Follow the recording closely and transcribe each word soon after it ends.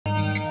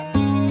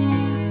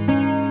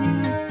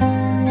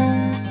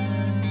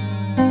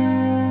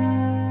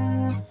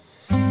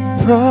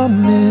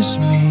Promise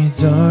me,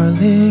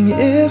 darling,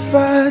 if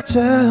I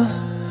tell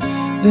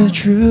the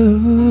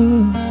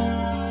truth,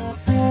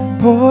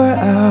 pour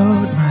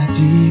out my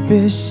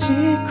deepest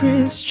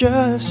secrets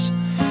just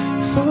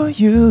for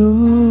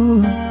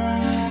you.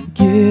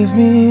 Give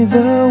me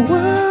the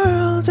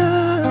world,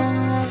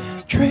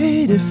 I'll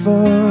trade it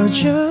for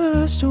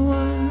just 1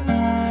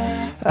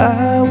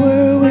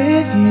 hour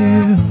with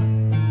you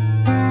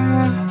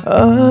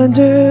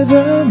under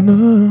the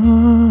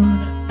moon.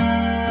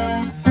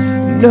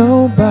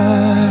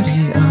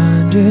 Nobody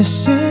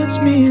understands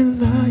me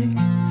like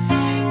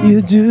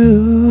you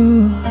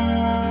do.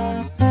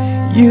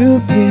 You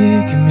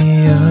pick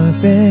me up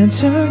and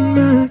turn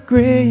my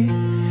gray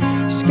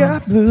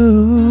sky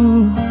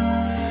blue.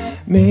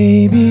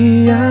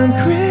 Maybe I'm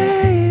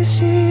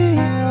crazy,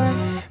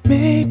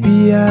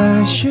 maybe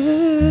I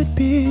should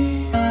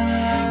be,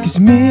 'cause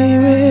me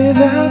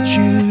without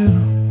you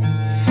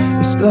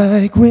is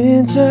like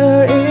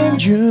winter in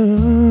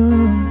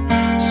June.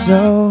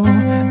 So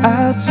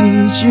I'll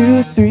teach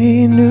you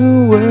 3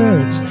 new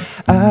words.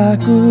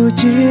 Aku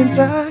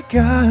cinta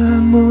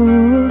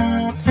kamu.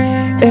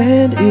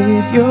 And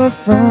if you're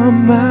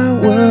from my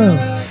world,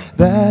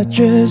 that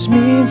just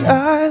means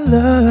I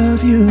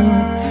love you.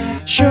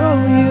 Show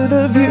you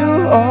the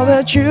view, all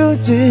that you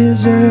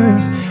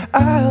deserve.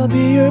 I'll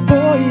be your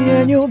boy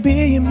and you'll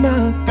be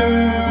my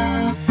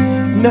girl.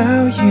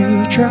 Now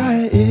you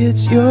try,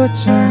 it's your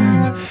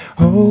turn.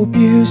 Hope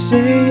you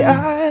say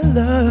I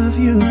love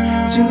you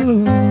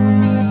too.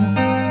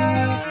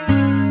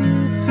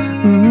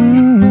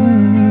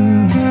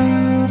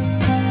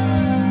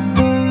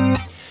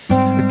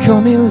 Call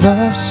me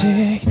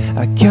lovesick,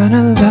 I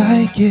kinda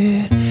like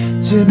it.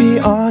 To be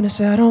honest,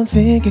 I don't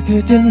think I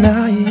could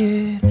deny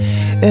it.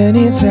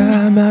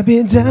 Anytime I'll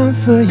be down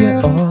for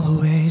you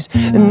always.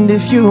 And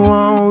if you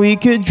want, we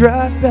could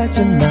drive back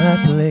to my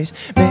place.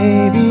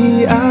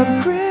 Maybe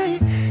I'm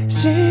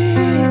crazy,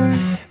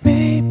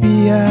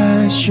 maybe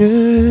I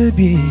should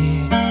be,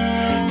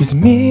 'cause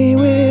me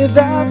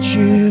without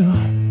you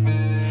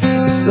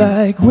it's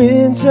like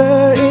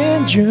winter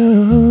in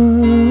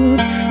June.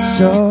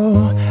 So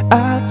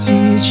I'll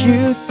teach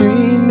you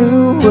 3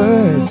 new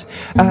words.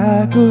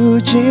 Aku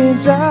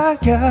cinta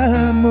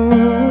kamu.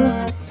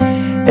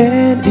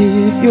 And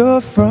if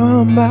you're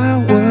from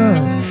my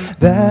world,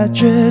 that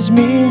just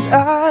means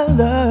I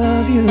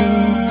love you.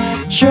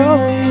 Show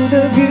you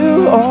the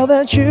view, all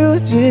that you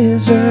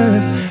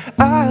deserve.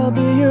 I'll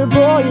be your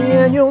boy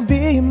and you'll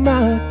be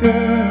my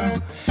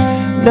girl.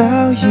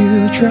 Now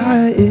you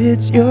try,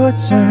 it's your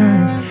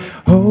turn.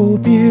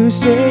 Hope you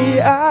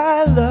say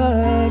I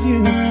love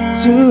you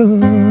too.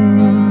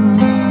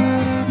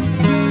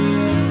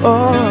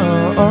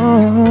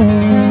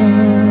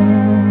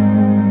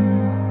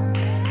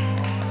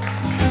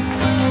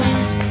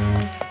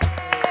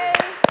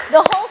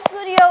 The whole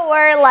studio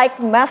were like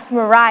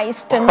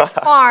mesmerized and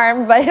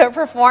charmed by your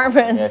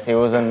performance. Yes, it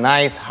was a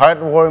nice,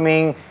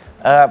 heartwarming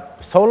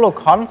solo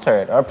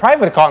concert or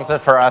private concert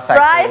for us.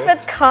 Actually.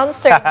 Private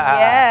concert,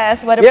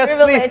 yes. What a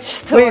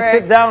privilege to please work.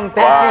 sit down.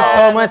 Thank you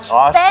so much.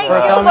 Awesome. Thank you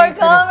for coming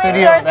to our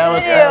studio.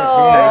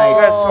 Thank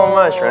you guys so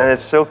much, man.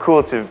 It's so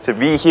cool to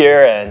be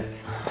here, and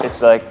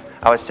it's like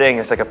I was saying,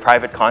 it's like a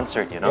private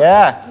concert, you know?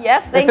 Yeah.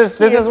 Yes, thank you.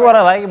 This is what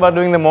I like about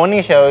doing the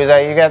morning show, is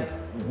that you get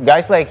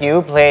guys like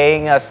you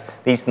playing us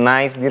these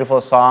nice,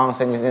 beautiful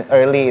songs and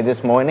early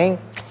this morning.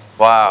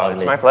 Wow, Lovely.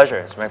 it's my pleasure.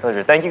 It's my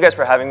pleasure. Thank you guys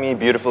for having me.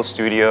 Beautiful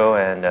studio,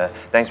 and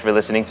thanks for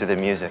listening to the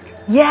music.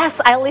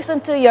 Yes, I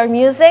listened to your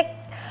music,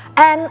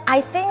 and I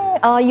think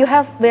you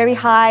have very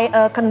high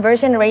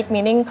conversion rate,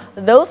 meaning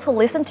those who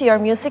listen to your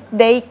music,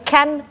 they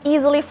can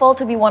easily fall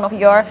to be one of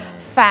your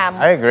fam.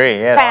 I agree,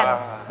 yes.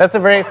 Fans. That's a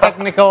very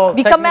technical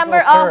Become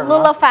member term, of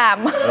Lula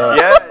fam.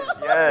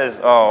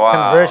 Yes. Oh, wow.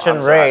 Conversion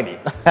I'm so rate.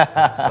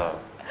 So,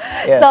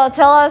 Yeah. So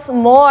tell us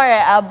more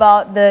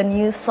about the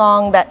new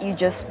song that you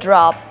just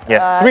dropped.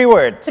 Yes, 3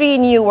 words. 3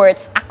 new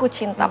words. Aku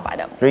cinta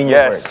padamu. 3 new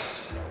words.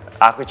 yes.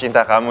 Aku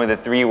cinta kamu, the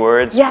 3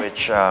 words, Yes.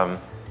 which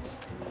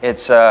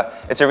it's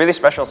a really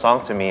special song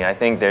to me. I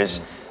think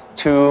there's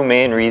 2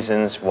 main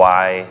reasons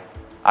why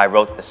I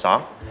wrote the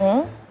song.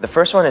 The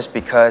first one is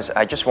because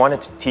I just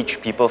wanted to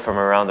teach people from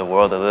around the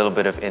world a little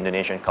bit of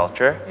Indonesian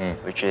culture,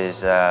 which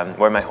is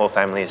where my whole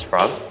family is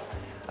from.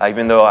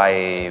 Even though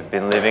I've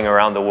been living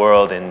around the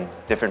world in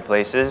different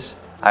places,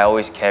 I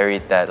always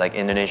carried that like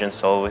Indonesian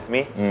soul with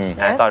me.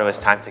 And I thought it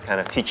was time to kind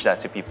of teach that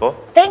to people.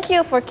 Thank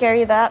you for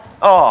carrying that.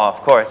 Oh,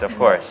 of course.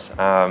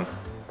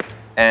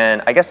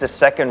 And I guess the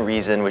second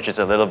reason, which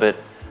is a little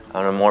bit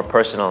on a more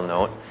personal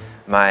note,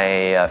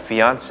 my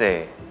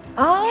fiance,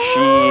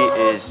 she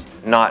is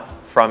not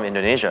from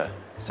Indonesia.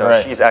 So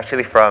she's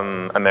actually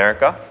from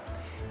America.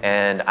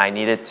 And I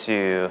needed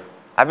to,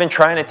 I've been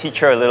trying to teach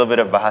her a little bit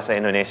of Bahasa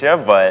Indonesia,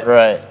 but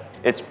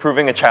it's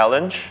proving a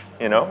challenge,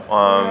 you know.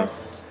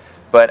 Yes.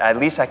 But at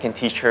least I can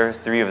teach her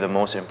 3 of the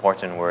most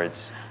important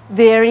words.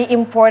 Very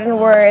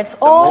important words.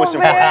 most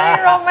Very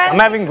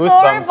romantic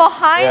story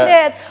behind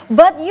it.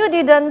 But you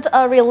didn't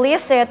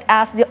release it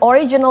as the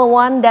original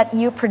one that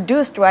you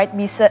produced, right?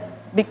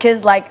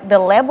 because like the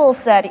label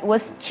said it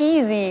was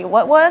cheesy.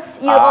 What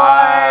was your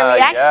Ah,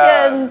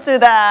 reaction to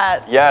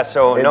that? Yeah,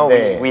 so Did no,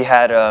 they? we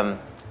had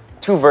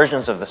two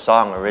versions of the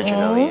song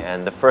originally,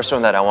 and the first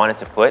one that I wanted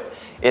to put,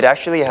 it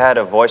actually had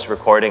a voice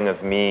recording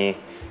of me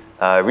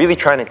really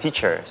trying to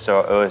teach her.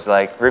 So it was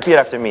like, repeat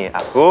after me,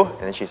 aku,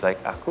 and then she's like,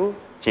 aku,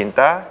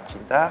 cinta,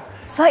 cinta.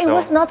 So it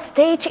was not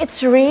staged,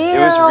 it's real. It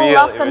was real.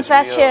 Love it was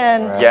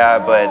confession. real. Yeah,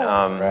 but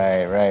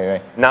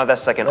Right. now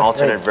that's like an That's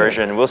very alternate cute.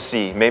 version. We'll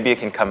see. Maybe it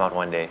can come out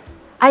one day.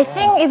 I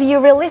think if you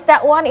release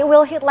that one, it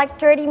will hit like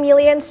 30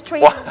 million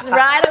streams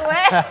right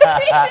away.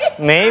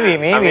 Maybe.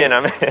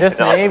 I'm in. Just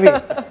maybe.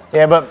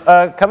 Yeah,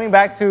 but coming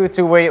back to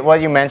what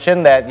you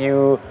mentioned, that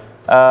you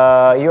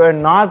are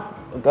not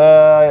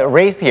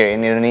raised here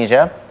in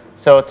Indonesia.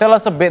 So tell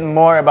us a bit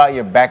more about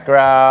your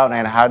background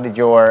and how did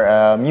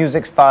your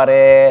music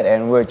started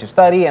and where to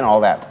study and all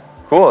that.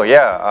 Cool,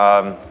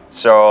 yeah.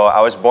 So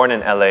I was born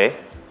in LA,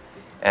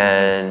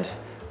 and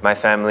my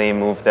family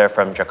moved there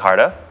from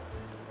Jakarta.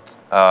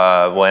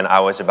 When I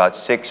was about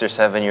 6 or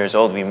 7 years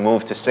old, we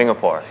moved to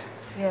Singapore.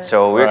 Yes.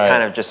 So we're Right.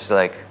 kind of just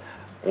like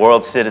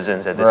world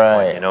citizens at this Right.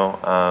 point, you know?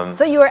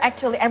 So you are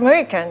actually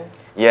American.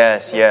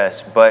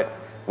 Yes, but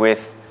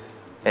with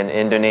an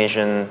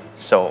Indonesian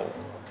soul,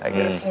 I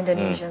guess.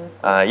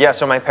 Indonesians. Yeah,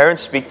 so my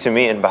parents speak to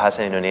me in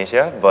Bahasa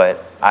Indonesia, but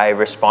I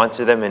respond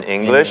to them in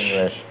English,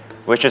 English.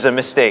 which is a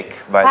mistake,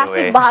 by the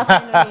way. Passive bahasa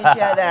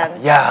Indonesia then.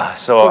 Yeah,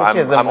 so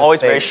Which is a I'm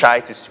always very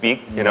mistake. shy to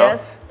speak, you know.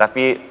 Yes.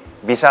 Tapi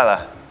bisa lah,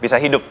 bisa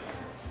hidup.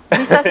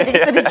 Bisa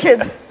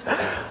sedikit-sedikit.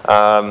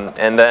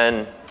 And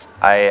then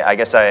I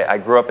guess I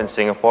grew up in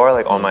Singapore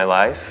like all my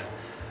life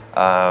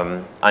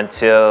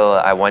until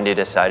I one day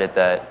decided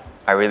that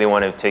I really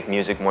want to take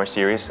music more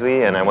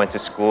seriously, and I went to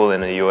school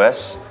in the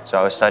US. So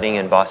I was studying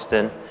in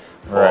Boston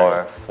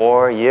for Right.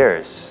 4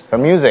 years. For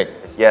music.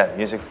 Yeah,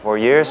 music for 4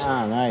 years.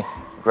 Ah, nice.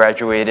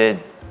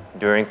 Graduated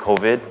during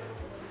COVID,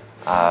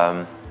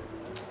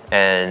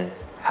 and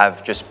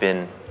have just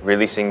been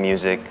releasing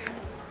music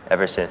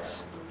ever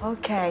since.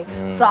 Okay,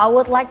 so I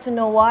would like to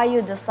know why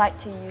you decide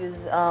to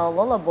use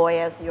Lullaboy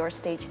as your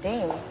stage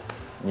name.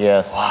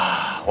 Yes.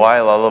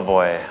 Why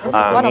Lullaboy? This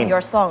is one of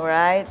your song,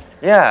 right?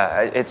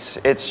 Yeah, it's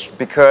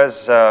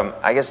because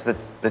I guess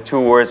the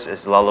two words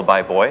is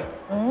lullaby boy,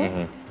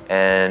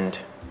 and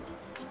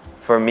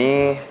for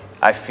me,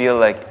 I feel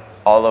like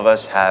all of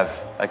us have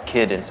a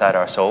kid inside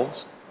our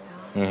souls,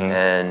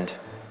 and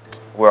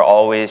we're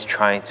always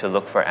trying to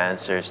look for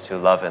answers to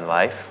love and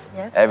life.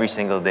 Yes. Every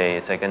single day,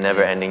 it's like a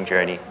never-ending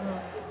journey.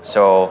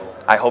 So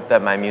I hope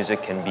that my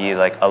music can be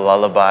like a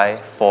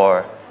lullaby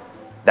for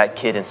that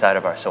kid inside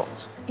of our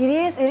souls. It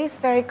is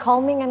very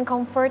calming and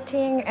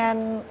comforting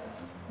and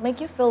make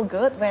you feel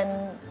good when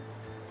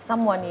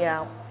someone,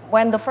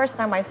 when the first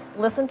time I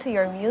listen to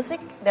your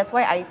music, that's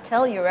why I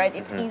tell you, right,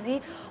 it's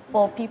easy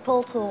for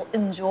people to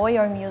enjoy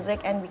your music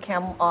and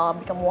become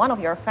one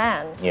of your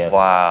fans. Yes.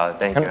 Wow,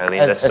 thank you,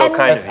 Eileen. That's so as,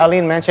 kind as of you.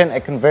 Aline mentioned,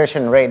 a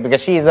conversion rate,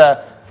 because she's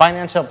a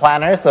financial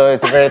planner, so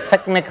it's a very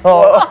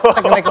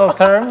technical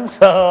term.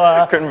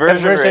 So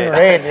Conversion rate.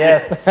 rate,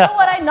 yes. So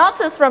what I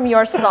noticed from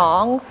your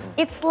songs,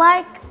 it's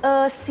like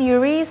a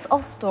series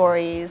of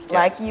stories.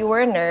 Like you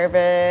were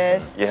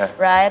nervous, Yeah.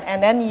 right?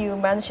 And then you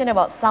mentioned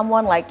about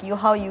someone like you,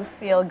 how you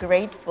feel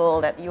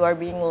grateful that you are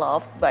being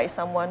loved by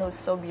someone who's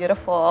so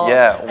beautiful.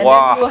 Yeah, And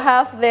wow. then you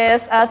have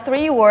this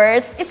 3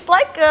 words. It's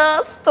like a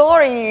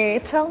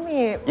story. Tell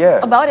me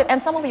about it. And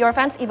some of your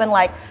fans even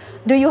like,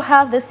 do you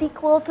have the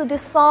sequel to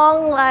this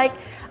song? Like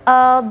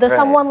the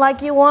Someone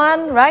Like You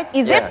one, right?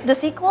 Is Yeah. it the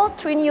sequel?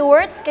 3 new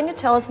words? Can you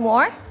tell us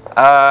more?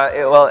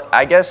 Well,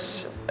 I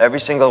guess every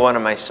single one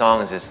of my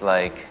songs is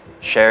like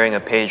sharing a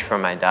page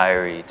from my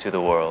diary to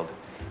the world.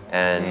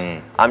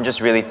 And I'm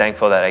just really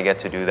thankful that I get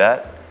to do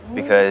that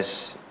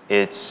because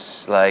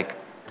it's like,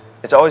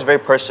 it's always very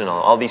personal.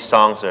 All these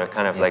songs are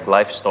kind of like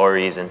life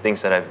stories and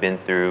things that I've been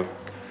through.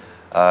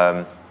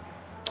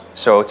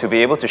 So to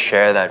be able to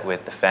share that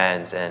with the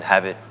fans and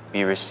have it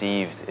be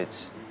received,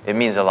 it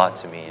means a lot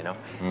to me, you know?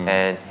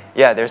 And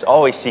yeah, there's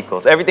always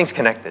sequels. Everything's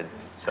connected.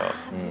 So.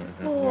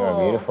 Yeah,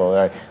 beautiful.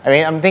 Right. I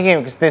mean, I'm thinking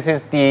because this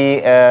is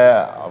the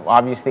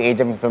obviously age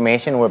of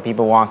information where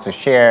people want to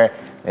share.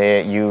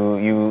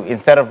 You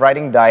instead of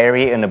writing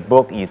diary in a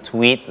book, you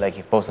tweet, like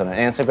you post on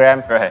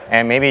Instagram, Right.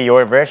 and maybe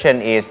your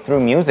version is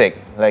through music,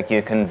 like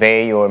you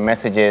convey your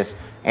messages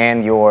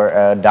and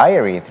your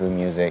diary through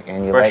music,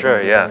 and you For let sure,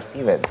 people yeah.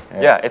 receive it.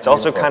 Yeah, it's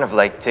also kind of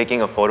like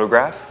taking a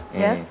photograph.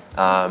 Yes.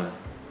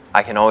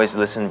 I can always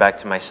listen back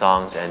to my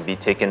songs and be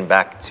taken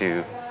back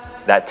to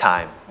that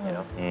time, you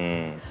know?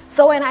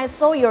 So when I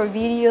saw your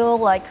video,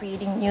 like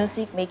creating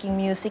music, making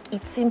music,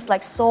 it seems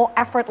like so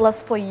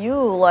effortless for you.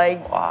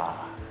 Like,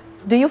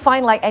 do you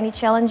find like any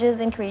challenges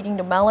in creating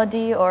the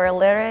melody or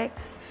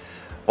lyrics?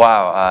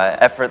 Wow,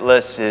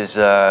 effortless is,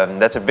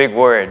 that's a big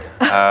word.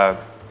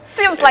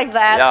 Seems like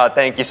that. Yeah,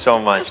 thank you so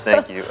much,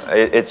 thank you.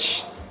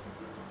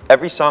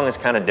 Every song is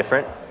kind of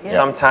different. Yes.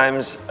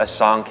 Sometimes a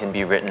song can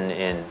be written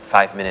in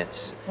 5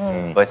 minutes,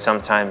 but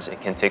sometimes it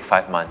can take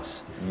 5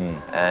 months.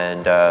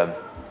 And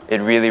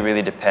it really,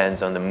 really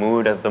depends on the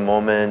mood of the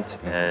moment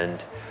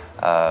and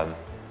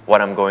what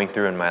I'm going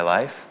through in my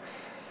life.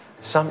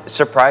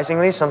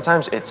 Surprisingly,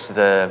 sometimes it's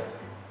the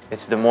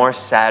more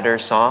sadder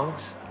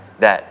songs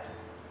that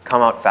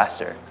come out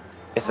faster.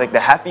 It's like the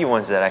happy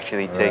ones that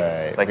actually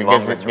take like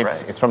because longer to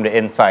write. it's from the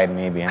inside,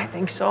 maybe. I Huh?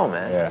 think so,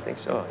 man. Yeah. I think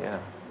so. Yeah.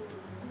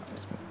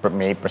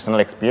 Maybe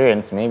personal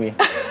experience, maybe.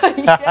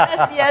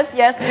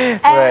 Yes. And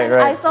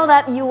Right. I saw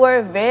that you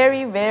were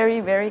very,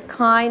 very, very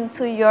kind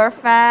to your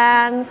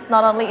fans,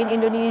 not only in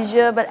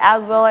Indonesia, but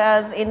as well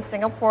as in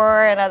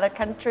Singapore and other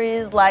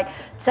countries. Like,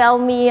 tell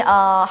me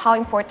how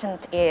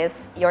important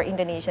is your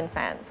Indonesian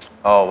fans?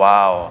 Oh,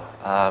 wow.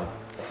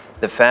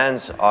 The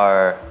fans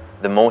are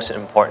the most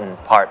important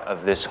part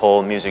of this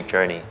whole music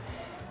journey.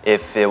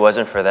 If it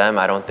wasn't for them,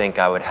 I don't think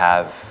I would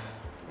have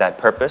that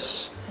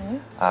purpose.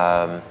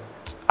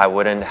 I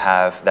wouldn't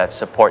have that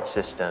support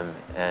system,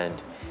 and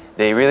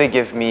they really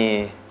give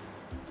me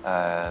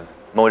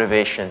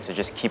motivation to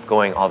just keep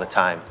going all the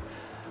time.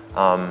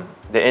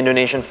 The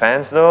Indonesian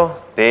fans, though,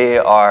 they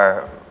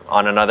are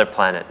on another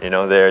planet. You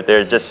know,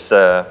 they're just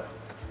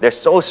they're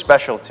so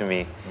special to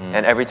me.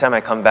 And every time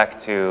I come back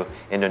to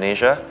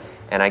Indonesia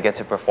and I get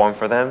to perform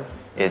for them,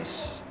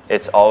 it's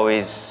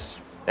always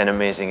an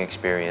amazing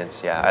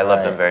experience. Yeah, I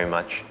love them very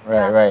much.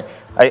 Right.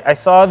 I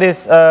saw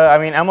this. I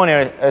mean, I'm on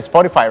your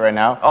Spotify right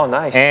now. Oh,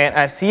 nice. And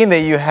I've seen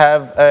that you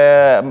have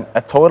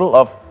a total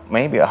of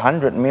maybe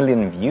 100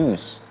 million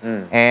views.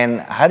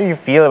 And how do you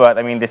feel about?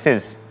 I mean, this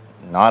is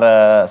not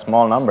a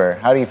small number.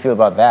 How do you feel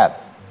about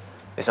that?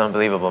 It's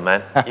unbelievable,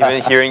 man.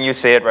 Even hearing you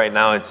say it right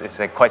now, it's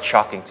like quite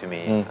shocking to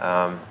me.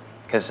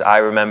 Because I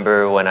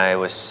remember when I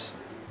was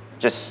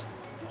just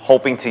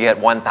hoping to get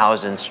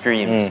 1,000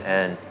 streams,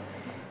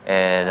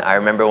 and I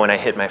remember when I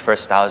hit my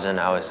first 1,000,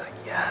 I was like,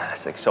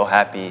 yes, like so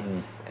happy.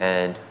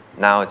 And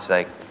now it's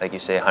like you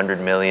say, 100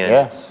 million.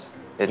 Yeah.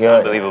 It's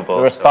unbelievable.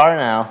 You're a star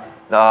now.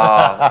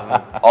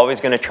 I'm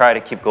always gonna try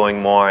to keep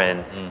going more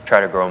and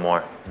try to grow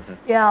more.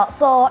 Yeah,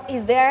 so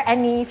is there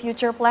any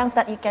future plans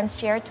that you can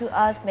share to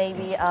us?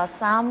 Maybe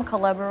some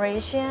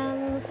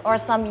collaborations or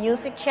some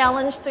music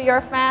challenge to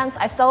your fans?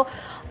 I saw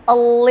a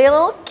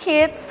little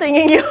kid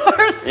singing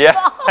your song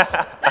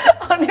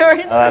on your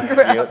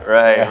Instagram.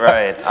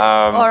 Right.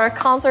 Or a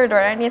concert or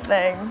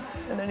anything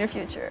in the near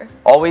future.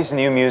 Always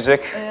new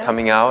music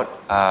coming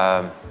out.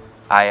 I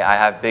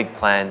have big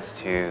plans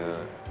to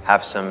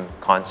have some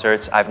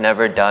concerts. I've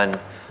never done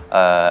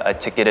a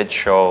ticketed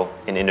show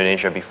in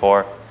Indonesia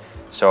before.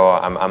 So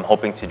I'm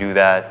hoping to do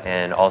that,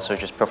 and also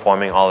just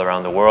performing all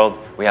around the world.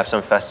 We have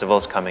some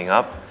festivals coming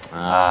up.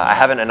 I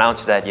haven't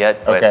announced that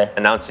yet, but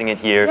announcing it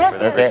here for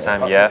the first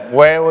time,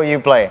 Where will you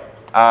play?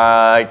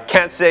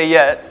 Can't say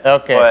yet,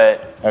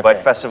 but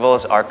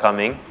festivals are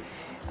coming.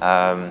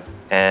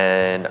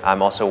 And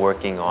I'm also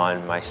working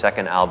on my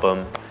second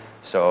album.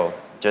 So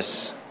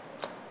just,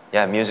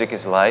 music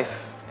is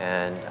life,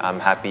 and I'm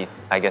happy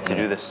I get to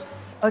do this.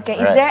 Okay,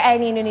 is there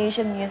any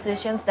Indonesian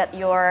musicians that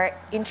you're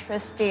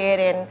interested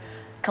in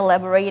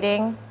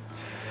collaborating?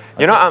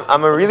 You know,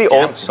 I'm a really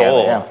old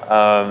soul.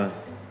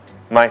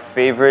 My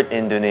favorite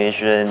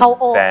Indonesian How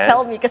old? band.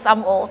 Tell me, because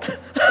I'm old.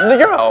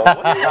 Girl,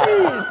 what do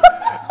you mean?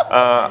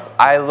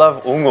 I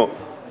love Ungu.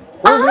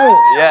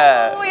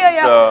 Yeah.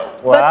 So,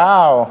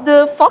 wow.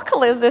 The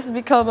vocalist has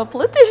become a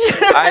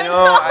politician. I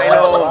know.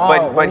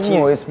 Wow. But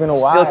Ungu, he's it's been a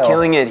still while.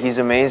 killing it. He's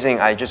amazing.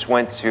 I just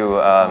went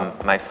to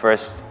my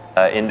first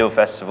Indo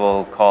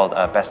festival called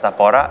Pesta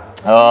Pora.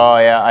 Oh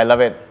yeah, I love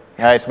it.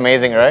 Yeah, it's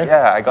amazing, right?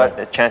 Yeah, I got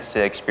a chance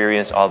to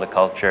experience all the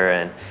culture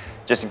and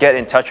just get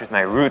in touch with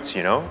my roots,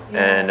 you know.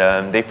 Yes.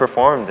 And they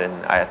performed, and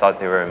I thought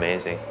they were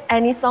amazing.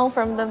 Any song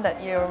from them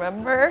that you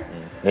remember?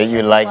 That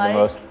you like the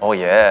most? Oh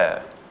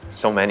yeah,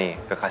 so many.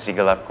 Kekasih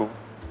Gelapku.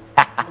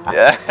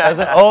 Yeah. That's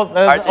an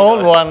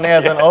old one. Yeah,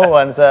 it's an old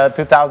one. It's a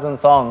 2000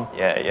 song.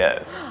 Yeah.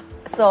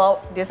 So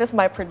this is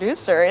my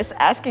producer is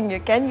asking you,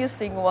 can you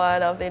sing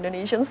one of the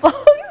Indonesian songs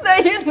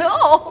that you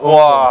know?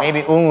 Wow.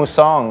 Maybe Ungu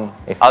song.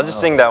 I'll just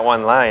sing that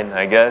one line,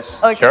 I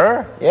guess. Okay.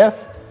 Sure.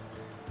 Yes.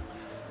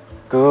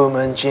 Ku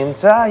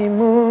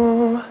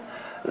mencintaimu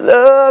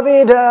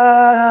lebih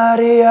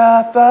dari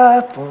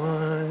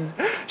apapun.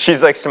 She's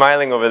like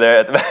smiling over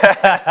there at the back.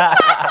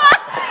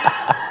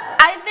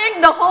 I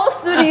think the whole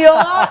studio,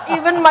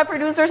 even my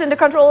producers in the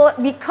control,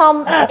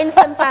 become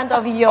instant fan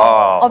of you.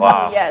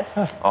 Wow. Yes.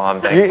 Oh,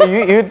 I'm thankful.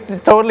 You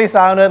totally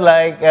sounded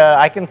like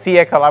I can see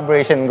a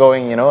collaboration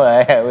going, you know,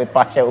 with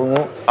Pasha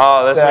Ungu.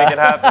 Oh, let's make it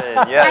happen.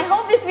 Yes. I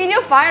hope this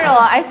video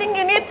viral. I think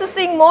you need to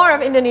sing more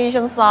of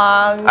Indonesian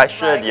songs. I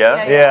should,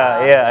 yeah.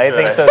 Yeah, I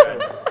think so.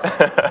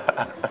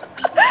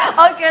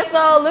 Okay,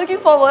 so looking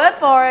forward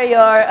for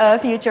your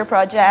future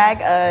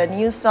project,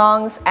 new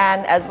songs,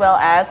 and as well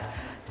as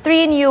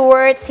 3 new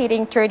words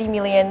hitting 30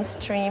 million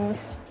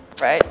streams,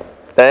 right?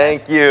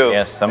 Thank you.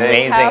 Yes, Have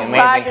amazing.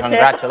 targeted.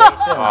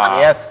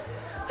 Congratulations. Yes.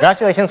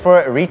 Congratulations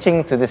for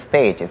reaching to this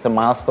stage. It's a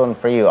milestone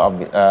for you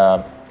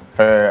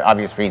for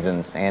obvious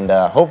reasons. And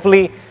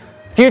hopefully,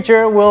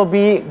 future will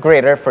be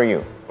greater for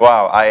you.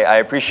 Wow, I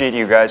appreciate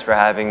you guys for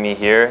having me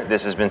here.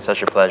 This has been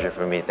such a pleasure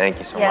for me. Thank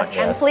you so Yes, much.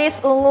 and please,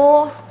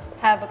 Ungu,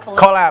 have a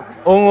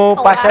Collab. Ungu,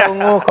 Pasha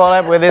Ungu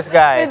collab with this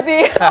guy. With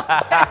me.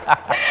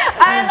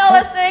 And now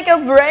let's take a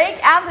break.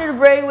 After the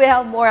break, we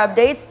have more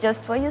updates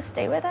just for you.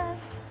 Stay with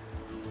us.